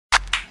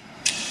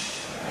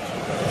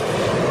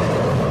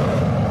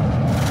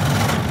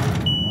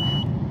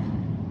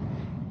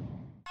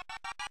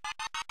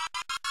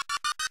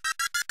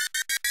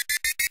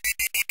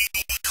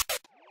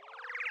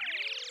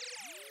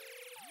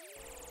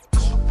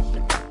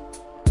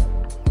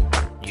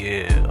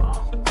Yeah,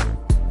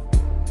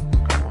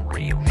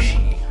 real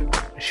shit.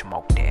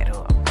 Smoke that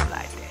up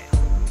like that.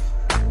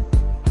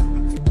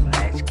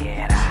 Let's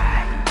get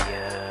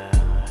higher.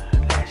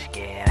 Let's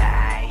get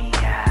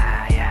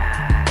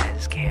higher.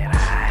 Let's get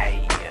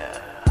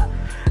higher.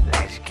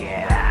 Let's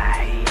get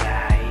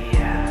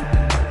higher.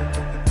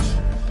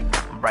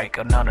 Break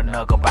another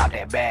nug about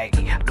that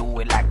baggy. Do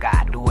it like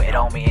I do it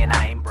on me, and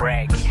I ain't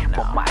bragging.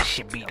 But my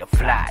shit be the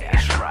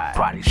flyest.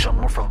 Probably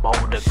someone from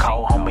Boulder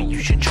call, homie, you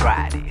should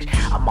try this.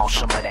 I'm on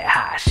some of that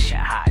high shit.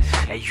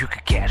 And you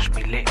can catch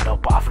me lit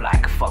up off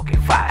like a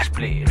fucking fire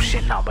split.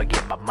 Shit, I'ma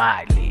get my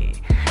mind lit.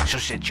 So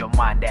set your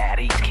mind at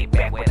ease, kick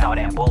back with all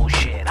that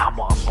bullshit. I'm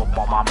up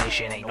on my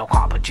mission, ain't no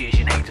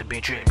competition. Hate to be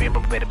tripping,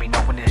 but better be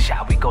knowing this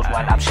how we goes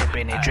while I'm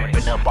sipping and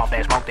dripping up off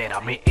that smoke that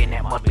I'm hitting.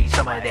 That must be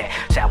some of that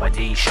sour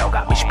D show.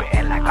 Got me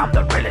spitting like I'm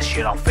the realest.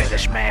 You don't feel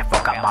this, man.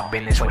 Fuck out my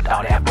business with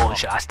all that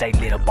bullshit. I stay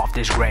lit up off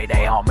this grade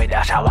A on me,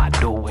 that's how I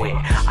do it.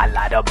 I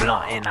light a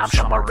blunt and I'm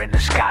somewhere in the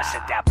sky.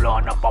 Set that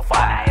blowing up off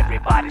fire.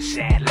 Everybody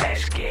saying,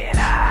 let's get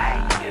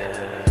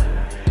higher.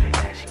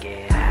 Let's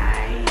get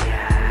higher.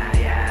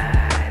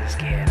 Let's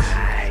get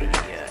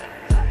higher.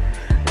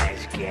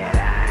 Let's get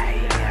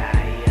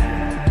higher.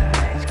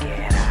 Let's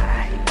get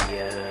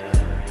higher.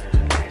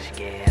 Let's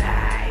get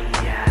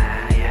higher.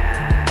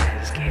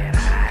 Let's get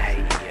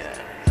higher.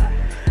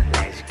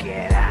 Let's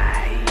get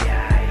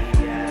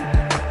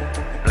higher.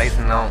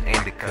 Blazing on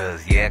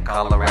indicas, yeah,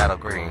 Colorado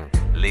green.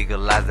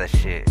 Legalize that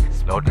shit,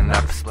 smoking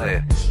up a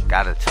split.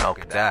 Gotta choke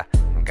it up,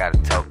 gotta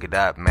toke it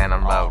up. Man,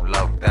 I'm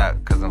locked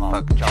up, cause I'm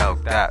fucking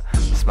choked up.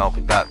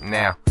 Smoked up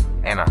now,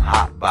 in a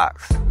hot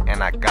box.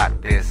 And I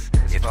got this,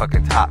 it's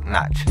fucking top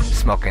notch.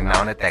 Smoking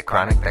on it, that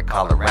chronic, that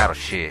Colorado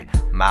shit.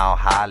 Mile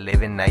high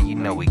living, now you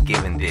know we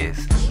giving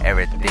this.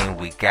 Everything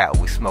we got,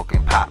 we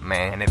smoking pop,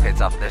 man. And if it's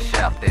off the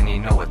shelf, then you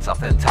know it's off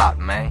the top,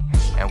 man.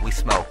 And we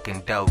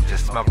smoking dope,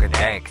 just smoking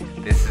dank.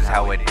 This is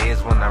how it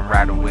is when I'm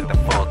riding with the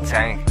full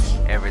tank.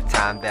 Every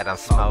time that I'm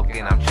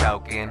smoking, I'm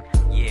choking.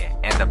 Yeah,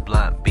 and the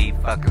blunt be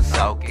fucking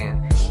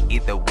soaking.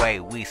 Either way,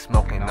 we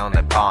smoking on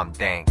the bomb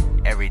dank.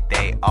 Every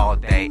day, all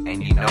day,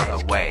 and you know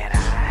the way. Let's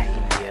get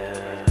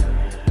higher.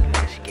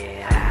 Let's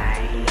get higher.